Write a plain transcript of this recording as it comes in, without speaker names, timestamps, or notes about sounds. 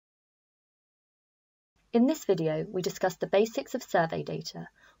In this video, we discuss the basics of survey data,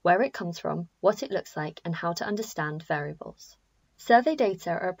 where it comes from, what it looks like, and how to understand variables. Survey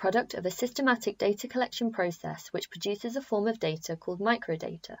data are a product of a systematic data collection process which produces a form of data called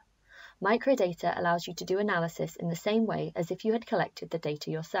microdata. Microdata allows you to do analysis in the same way as if you had collected the data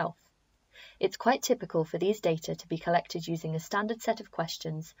yourself. It's quite typical for these data to be collected using a standard set of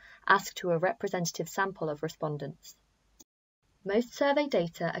questions asked to a representative sample of respondents. Most survey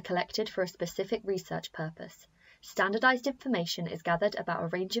data are collected for a specific research purpose. Standardized information is gathered about a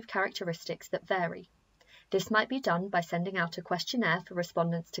range of characteristics that vary. This might be done by sending out a questionnaire for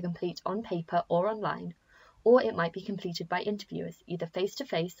respondents to complete on paper or online, or it might be completed by interviewers, either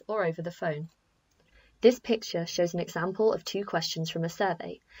face-to-face or over the phone. This picture shows an example of two questions from a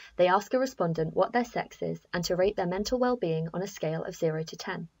survey. They ask a respondent what their sex is and to rate their mental well-being on a scale of 0 to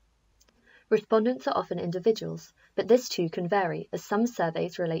 10. Respondents are often individuals, but this too can vary as some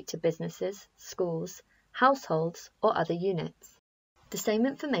surveys relate to businesses, schools, households, or other units. The same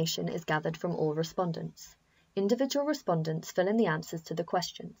information is gathered from all respondents. Individual respondents fill in the answers to the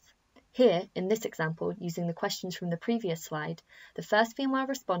questions. Here, in this example, using the questions from the previous slide, the first female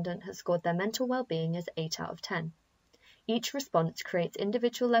respondent has scored their mental well-being as 8 out of 10. Each response creates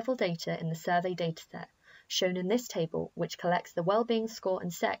individual level data in the survey dataset, shown in this table, which collects the well-being score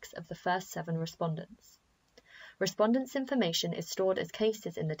and sex of the first 7 respondents. Respondents' information is stored as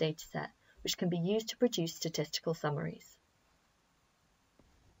cases in the dataset, which can be used to produce statistical summaries.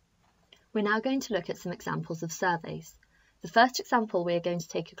 We're now going to look at some examples of surveys. The first example we are going to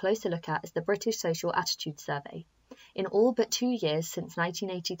take a closer look at is the British Social Attitude Survey. In all but 2 years since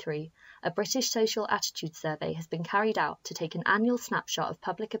 1983, a British social attitude survey has been carried out to take an annual snapshot of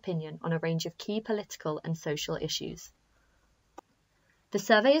public opinion on a range of key political and social issues. The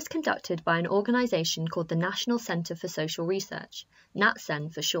survey is conducted by an organisation called the National Centre for Social Research,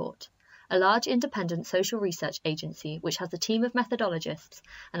 NatCen for short, a large independent social research agency which has a team of methodologists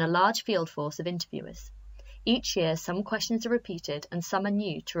and a large field force of interviewers. Each year, some questions are repeated and some are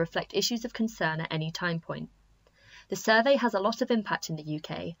new to reflect issues of concern at any time point. The survey has a lot of impact in the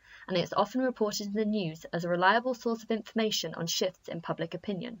UK, and it's often reported in the news as a reliable source of information on shifts in public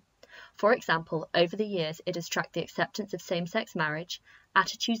opinion. For example, over the years it has tracked the acceptance of same-sex marriage,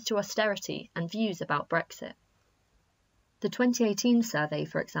 attitudes to austerity, and views about Brexit. The 2018 survey,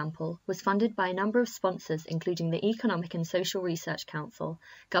 for example, was funded by a number of sponsors including the Economic and Social Research Council,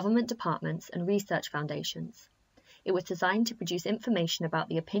 government departments, and research foundations. It was designed to produce information about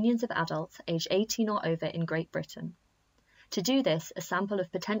the opinions of adults aged 18 or over in Great Britain. To do this, a sample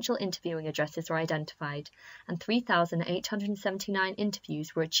of potential interviewing addresses were identified, and 3,879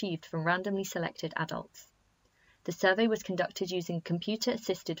 interviews were achieved from randomly selected adults. The survey was conducted using a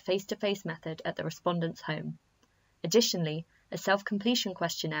computer-assisted face-to-face method at the respondent's home. Additionally, a self-completion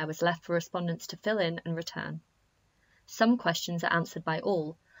questionnaire was left for respondents to fill in and return. Some questions are answered by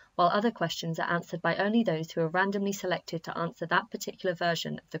all, while other questions are answered by only those who are randomly selected to answer that particular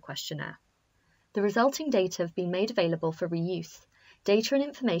version of the questionnaire. The resulting data have been made available for reuse. Data and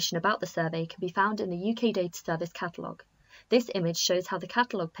information about the survey can be found in the UK Data Service catalogue. This image shows how the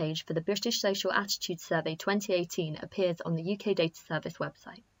catalogue page for the British Social Attitude Survey 2018 appears on the UK Data Service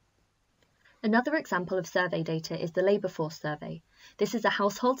website. Another example of survey data is the Labour Force Survey. This is a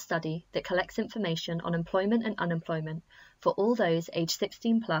household study that collects information on employment and unemployment for all those aged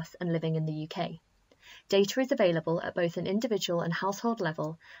 16 plus and living in the UK. Data is available at both an individual and household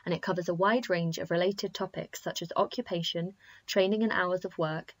level, and it covers a wide range of related topics such as occupation, training and hours of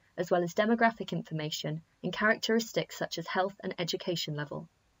work, as well as demographic information and characteristics such as health and education level.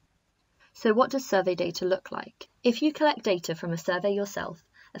 So what does survey data look like? If you collect data from a survey yourself,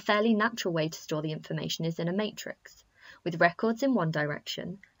 a fairly natural way to store the information is in a matrix, with records in one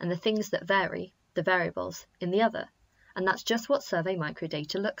direction and the things that vary, the variables, in the other, and that's just what survey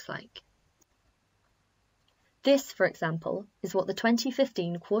microdata looks like. This, for example, is what the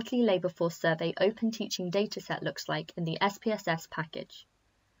 2015 Quarterly Labour Force Survey Open Teaching Dataset looks like in the SPSS package.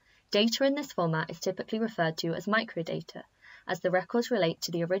 Data in this format is typically referred to as microdata, as the records relate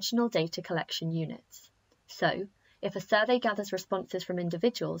to the original data collection units. So, if a survey gathers responses from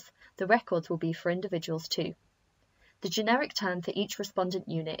individuals, the records will be for individuals too. The generic term for each respondent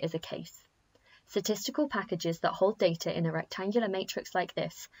unit is a case. Statistical packages that hold data in a rectangular matrix like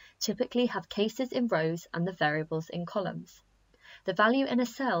this typically have cases in rows and the variables in columns. The value in a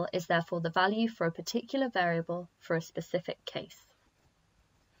cell is therefore the value for a particular variable for a specific case.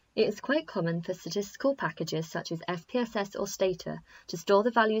 It is quite common for statistical packages such as SPSS or Stata to store the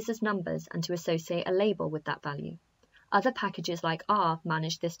values as numbers and to associate a label with that value. Other packages like R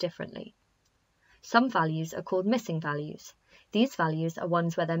manage this differently. Some values are called missing values. These values are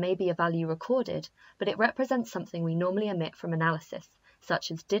ones where there may be a value recorded, but it represents something we normally omit from analysis,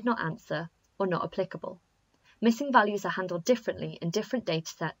 such as did not answer or not applicable. Missing values are handled differently in different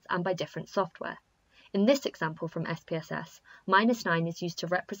datasets and by different software. In this example from SPSS, -9 is used to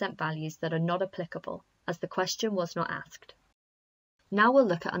represent values that are not applicable, as the question was not asked. Now we'll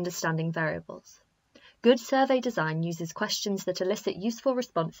look at understanding variables. Good survey design uses questions that elicit useful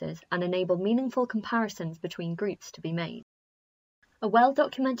responses and enable meaningful comparisons between groups to be made. A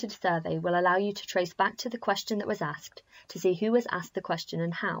well-documented survey will allow you to trace back to the question that was asked to see who was asked the question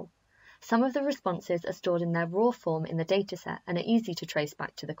and how. Some of the responses are stored in their raw form in the dataset and are easy to trace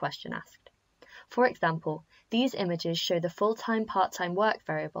back to the question asked. For example, these images show the full-time part-time work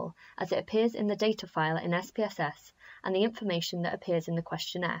variable as it appears in the data file in SPSS and the information that appears in the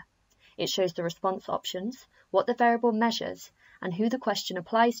questionnaire. It shows the response options, what the variable measures, and who the question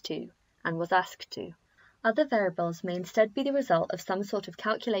applies to and was asked to. Other variables may instead be the result of some sort of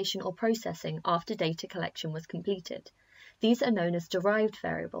calculation or processing after data collection was completed. These are known as derived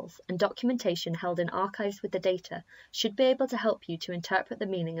variables, and documentation held in archives with the data should be able to help you to interpret the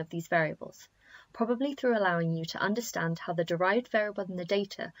meaning of these variables, probably through allowing you to understand how the derived variable in the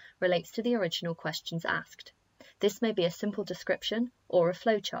data relates to the original questions asked. This may be a simple description or a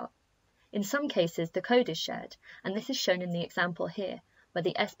flowchart. In some cases, the code is shared, and this is shown in the example here, where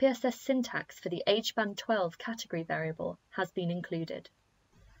the SPSS syntax for the age band 12 category variable has been included.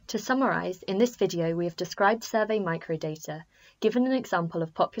 To summarize, in this video we have described survey microdata, given an example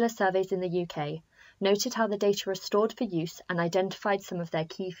of popular surveys in the UK, noted how the data are stored for use and identified some of their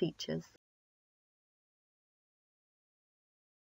key features.